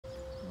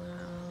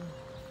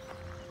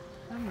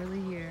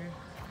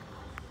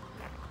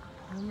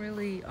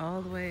be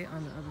all the way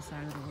on the other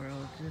side of the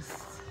world,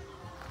 just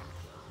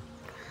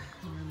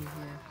really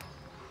here.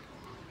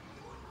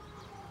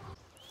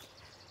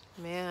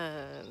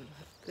 Man,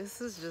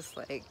 this is just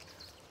like,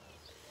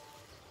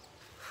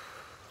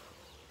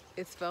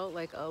 it's felt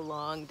like a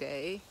long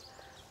day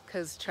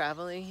because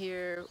traveling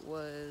here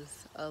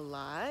was a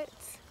lot.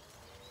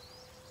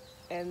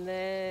 And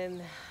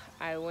then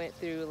I went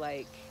through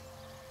like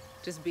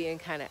just being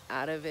kind of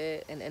out of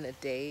it and in a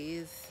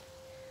daze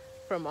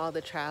from all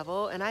the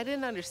travel. And I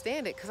didn't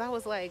understand it because I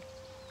was like,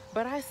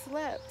 but I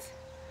slept.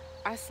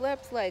 I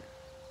slept like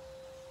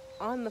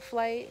on the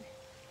flight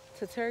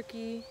to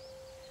Turkey,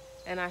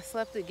 and I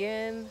slept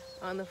again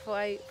on the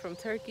flight from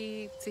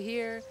Turkey to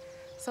here.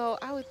 So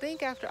I would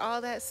think after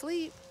all that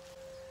sleep,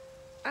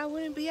 I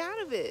wouldn't be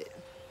out of it.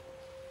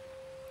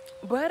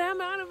 But I'm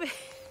out of it.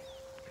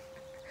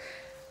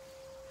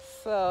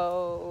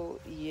 So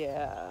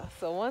yeah,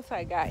 so once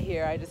I got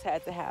here, I just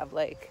had to have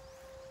like,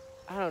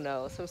 I don't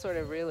know, some sort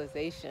of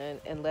realization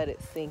and let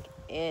it sink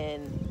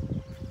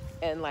in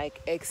and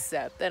like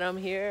accept that I'm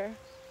here.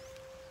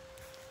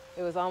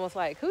 It was almost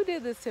like, who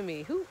did this to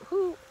me? Who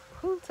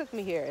took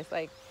me here? It's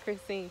like,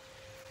 Christine,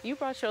 you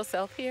brought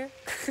yourself here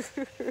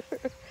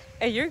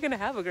and you're gonna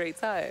have a great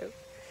time.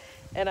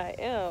 And I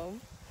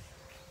am,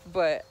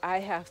 but I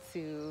have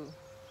to,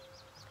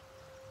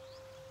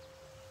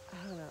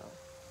 I don't know.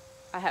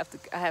 I have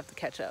to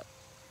catch up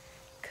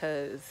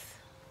because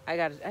I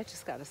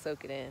just gotta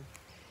soak it in.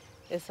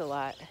 It's a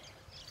lot.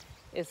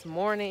 It's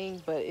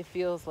morning, but it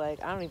feels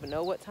like, I don't even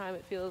know what time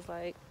it feels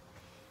like.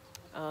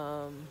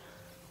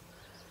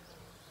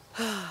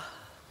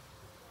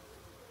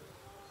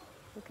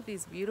 Look at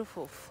these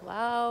beautiful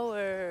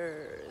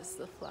flowers,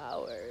 the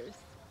flowers.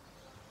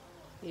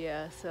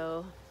 Yeah,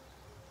 so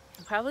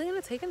I'm probably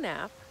gonna take a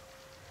nap.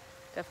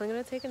 Definitely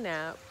gonna take a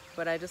nap,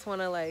 but I just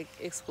wanna like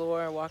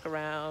explore and walk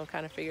around,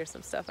 kind of figure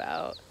some stuff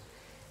out.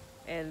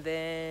 And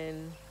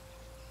then,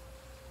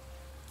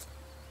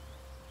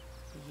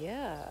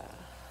 yeah,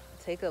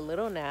 take a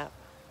little nap,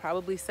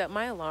 probably set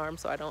my alarm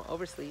so I don't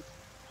oversleep.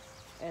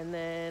 And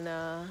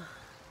then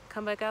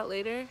come back out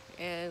later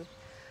and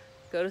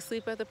go to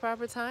sleep at the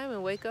proper time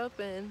and wake up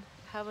and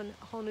have a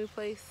whole new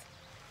place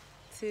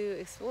to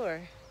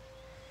explore.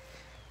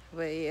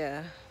 But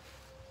yeah,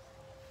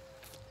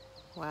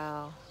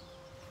 wow.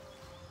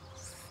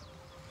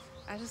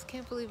 I just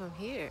can't believe I'm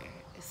here.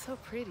 It's so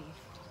pretty.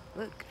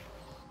 Look.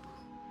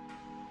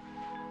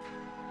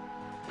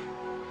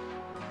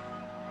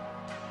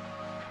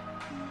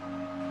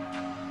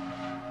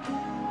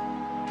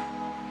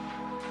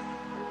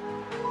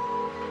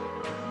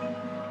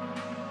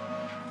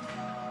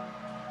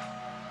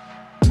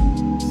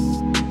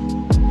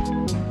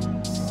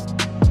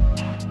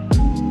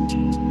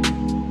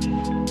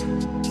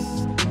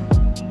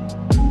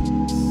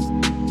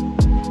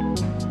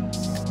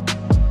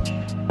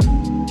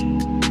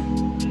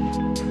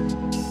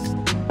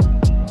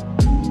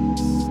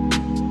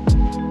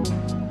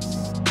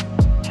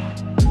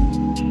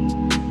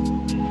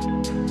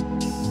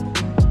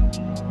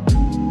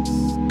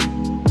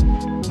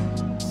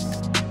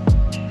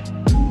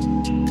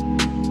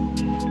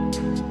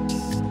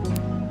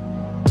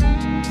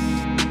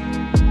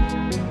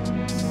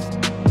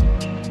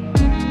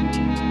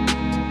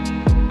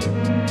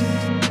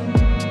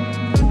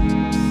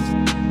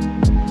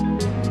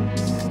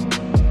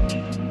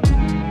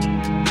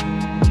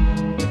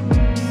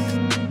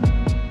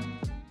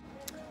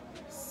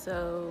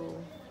 So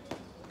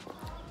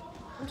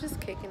I'm just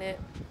kicking it,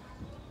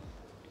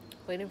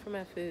 waiting for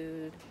my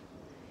food.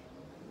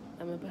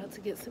 I'm about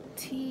to get some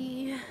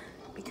tea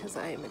because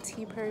I am a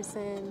tea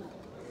person.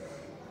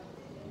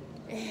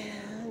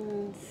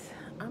 And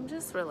I'm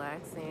just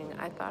relaxing.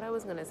 I thought I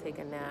was gonna take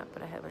a nap,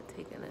 but I haven't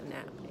taken a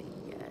nap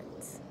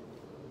yet.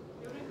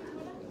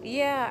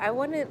 Yeah, I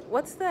wanted,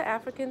 what's the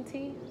African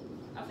tea?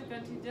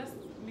 African tea, just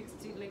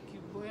mixed tea, like you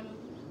boil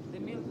the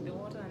milk, the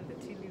water, and the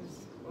tea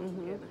leaves all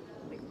together.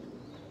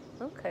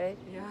 Okay.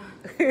 Yeah.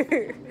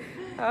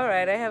 All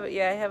right, I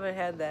haven't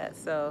had that.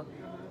 So,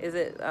 is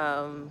it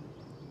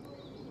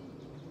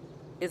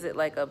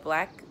like a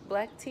black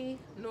tea?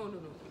 No,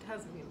 it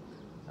has milk.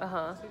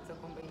 Uh-huh. So it's a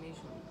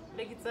combination.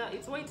 Like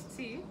it's white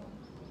tea,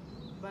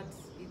 but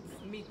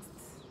it's mixed.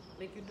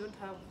 Like you don't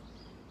have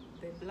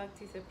the black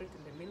tea separate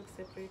and the milk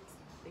separate.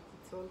 Like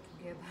it's all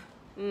together.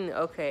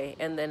 Okay,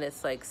 and then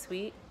it's like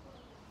sweet?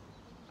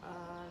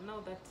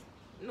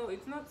 No,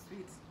 it's not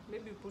sweet.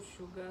 Maybe you put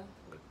sugar.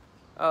 Like,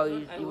 oh,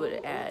 you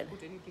would add. I won't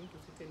put anything to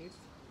sweeten it.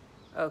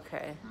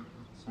 Okay.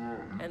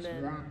 And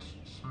then white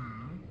tea,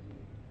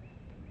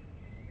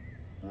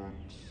 but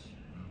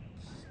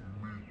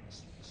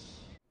it's mixed.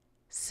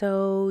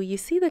 So you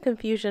see the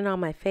confusion on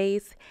my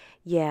face?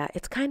 Yeah,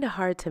 it's kind of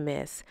hard to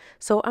miss.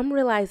 So I'm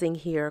realizing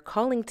here,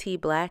 calling tea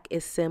black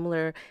is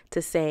similar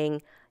to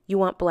saying you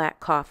want black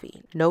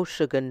coffee, no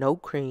sugar, no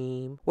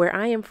cream. Where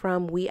I am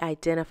from, we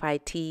identify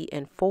tea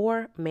in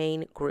 4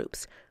 main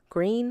groups: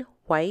 green,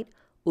 white,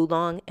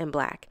 oolong, and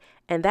black.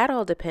 And that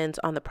all depends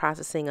on the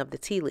processing of the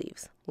tea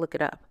leaves. Look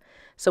it up.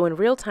 So in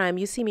real time,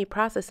 you see me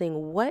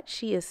processing what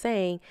she is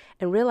saying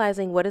and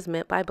realizing what is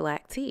meant by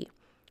black tea.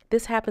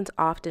 This happens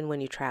often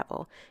when you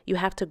travel. You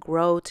have to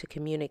grow to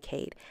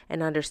communicate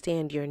and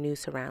understand your new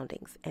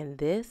surroundings. And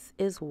this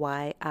is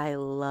why I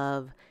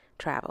love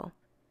travel.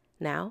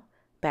 Now,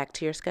 back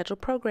to your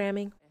scheduled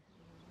programming.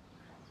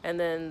 And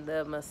then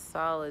the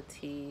masala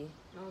tea.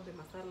 No, the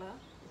masala.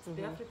 It's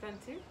the African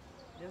tea.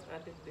 Just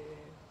added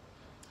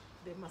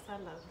the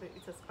masala.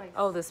 It's a spice.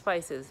 Oh, the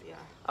spices. Yeah.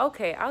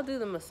 Okay, I'll do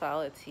the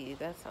masala tea.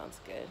 That sounds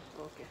good.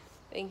 Okay.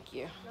 Thank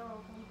you.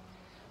 No.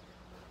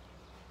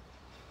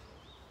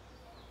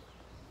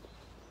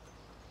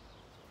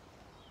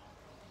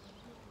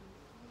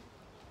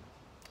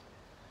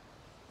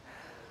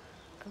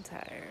 I'm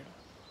tired,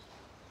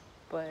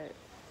 but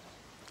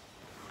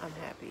I'm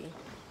happy.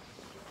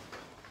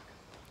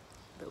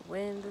 The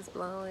wind is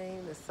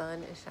blowing, the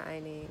sun is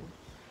shining.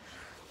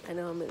 I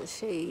know I'm in the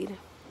shade,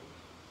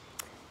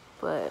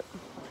 but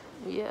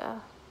yeah,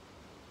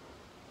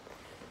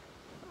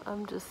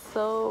 I'm just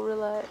so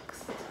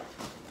relaxed.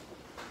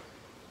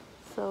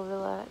 So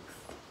relaxed.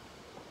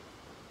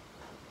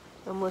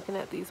 I'm looking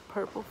at these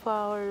purple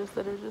flowers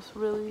that are just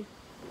really,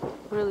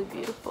 really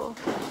beautiful.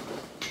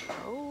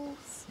 Oh,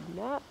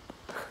 snap.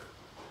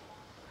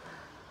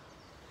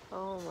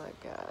 Oh my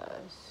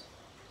gosh.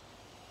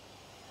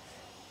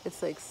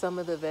 It's like some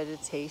of the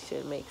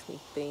vegetation makes me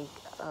think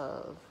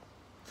of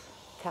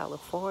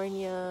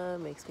California,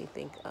 makes me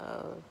think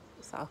of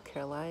South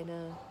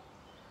Carolina,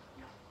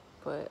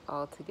 but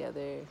all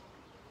together,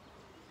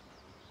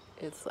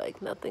 it's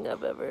like nothing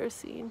I've ever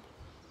seen.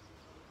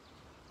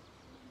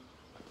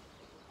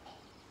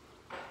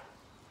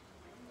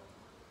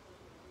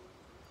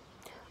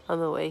 On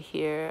the way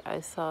here,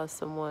 I saw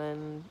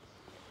someone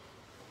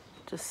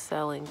just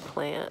selling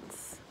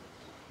plants,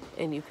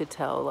 and you could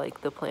tell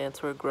like the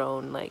plants were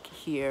grown like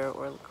here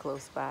or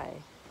close by.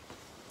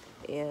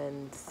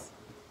 And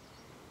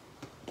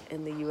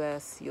in the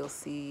US, you'll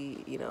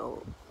see, you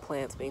know,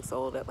 plants being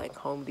sold at like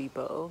Home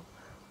Depot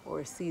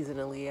or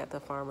seasonally at the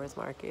farmer's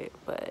market,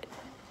 but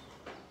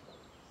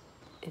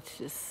it's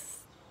just,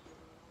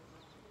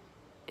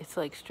 it's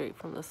like straight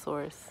from the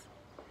source.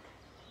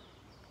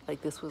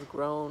 Like this was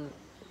grown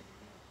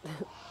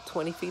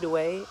 20 feet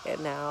away,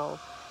 and now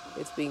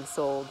it's being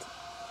sold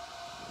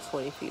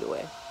 20 feet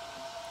away.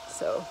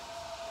 So,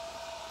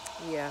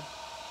 yeah.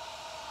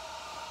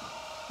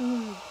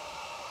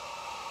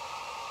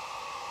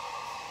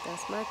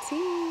 That's my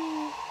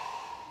tea.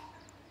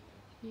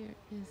 Here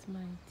is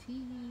my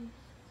tea.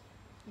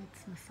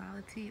 It's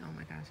masala tea. Oh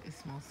my gosh, it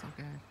smells so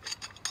good.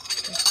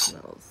 It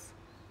smells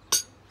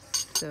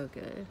so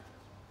good.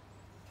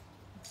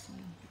 Let's see.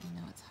 You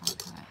know it's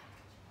hot.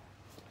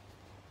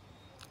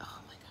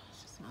 Oh my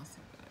gosh, it smells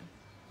so good.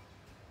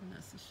 And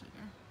that's the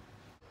sugar.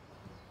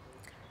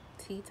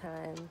 Tea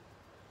time.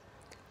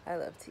 I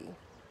love tea.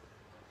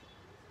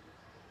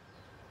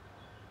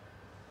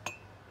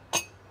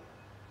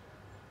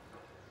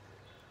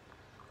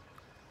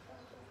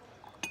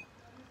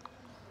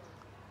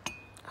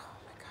 Oh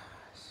my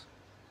gosh.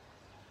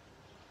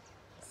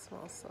 It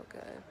smells so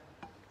good.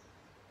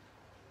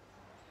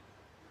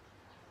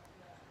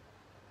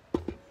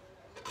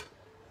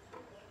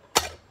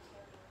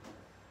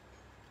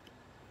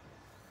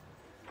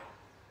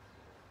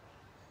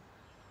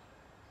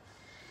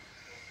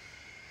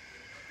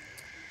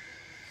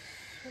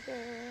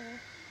 Sugar.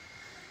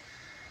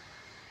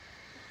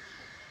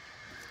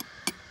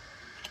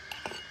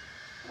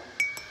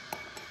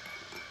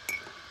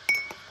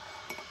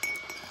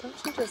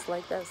 Don't you just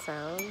like that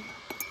sound?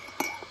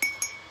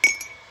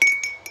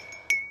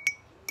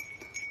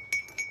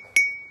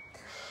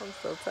 I'm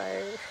so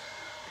tired.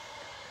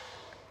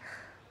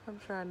 I'm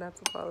trying not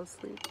to fall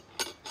asleep.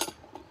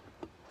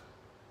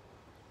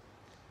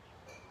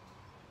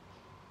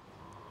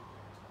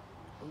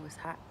 Ooh, it's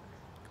hot.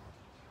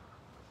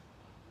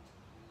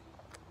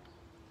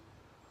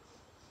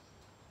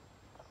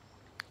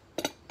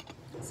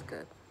 It's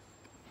good.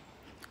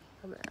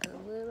 I'm gonna add a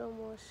little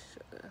more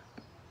sugar.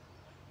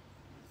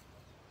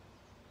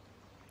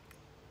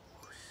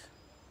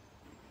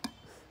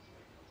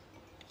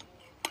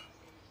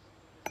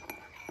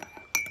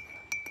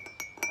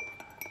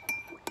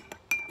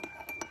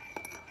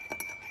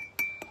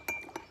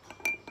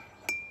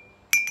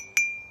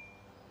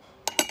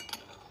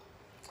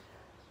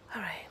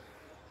 All right,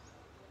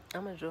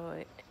 I'm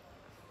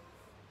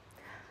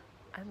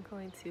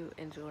going to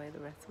enjoy the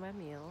rest of my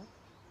meal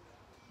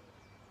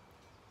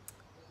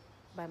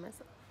by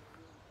myself.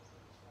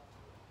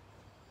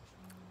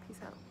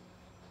 Peace out.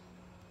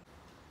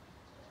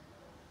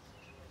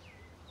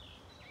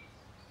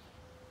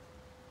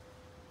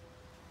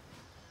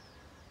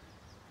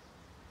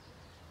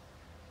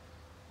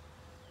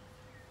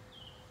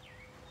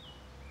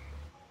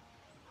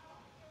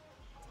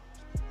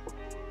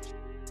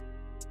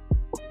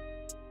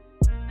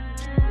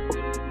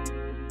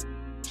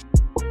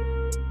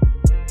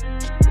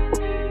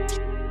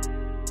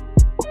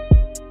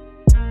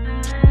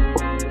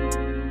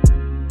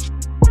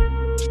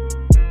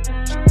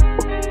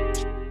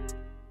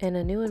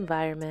 new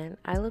environment,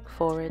 I look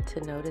forward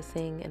to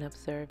noticing and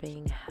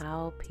observing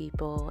how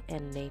people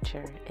and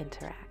nature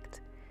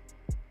interact,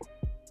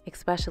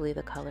 especially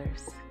the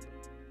colors.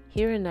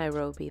 Here in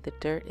Nairobi, the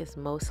dirt is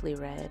mostly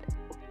red.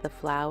 The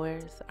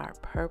flowers are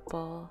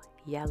purple,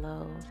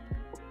 yellow,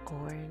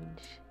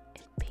 orange,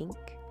 and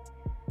pink.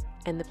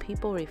 And the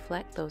people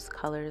reflect those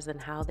colors in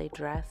how they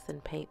dress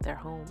and paint their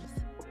homes.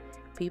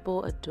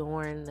 People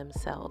adorn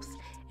themselves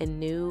in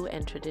new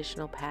and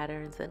traditional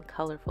patterns and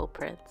colorful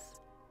prints.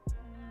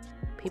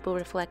 People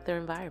reflect their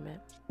environment.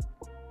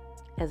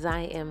 As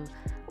I am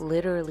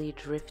literally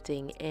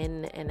drifting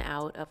in and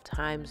out of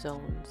time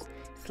zones,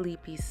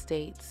 sleepy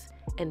states,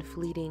 and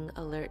fleeting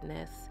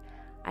alertness,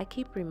 I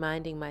keep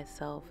reminding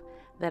myself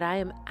that I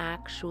am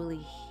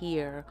actually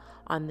here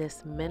on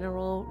this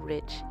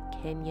mineral-rich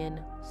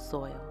Kenyan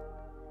soil.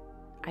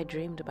 I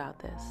dreamed about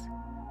this,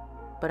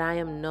 but I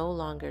am no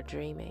longer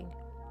dreaming.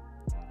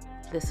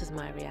 This is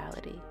my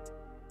reality.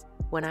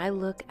 When I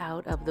look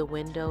out of the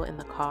window in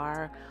the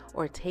car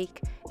or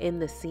take in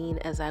the scene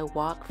as I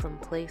walk from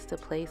place to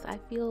place, I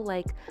feel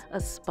like a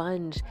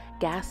sponge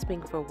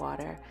gasping for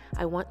water.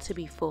 I want to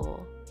be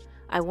full.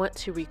 I want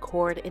to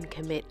record and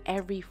commit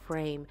every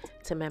frame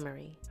to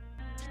memory.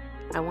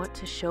 I want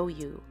to show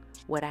you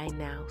what I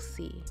now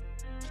see.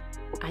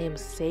 I am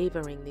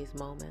savoring these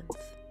moments.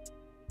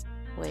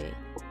 Wait,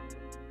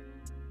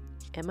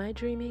 am I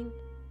dreaming?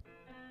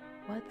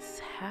 What's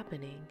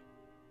happening?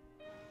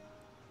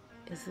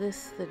 Is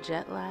this the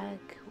jet lag?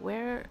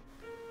 Where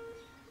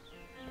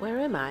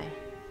am I?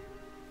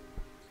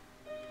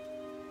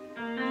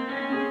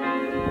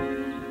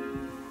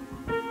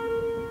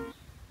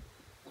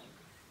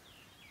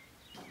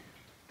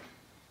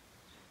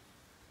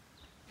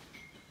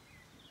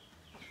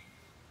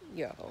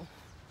 Yo,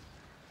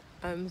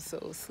 I'm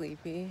so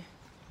sleepy.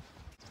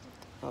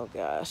 Oh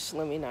gosh,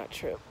 let me not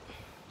trip.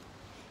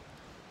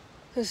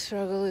 The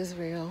struggle is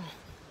real.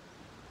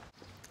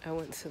 I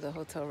went to the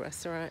hotel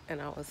restaurant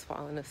and I was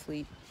falling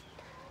asleep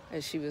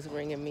as she was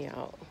bringing me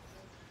out.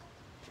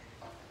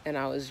 And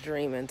I was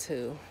dreaming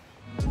too.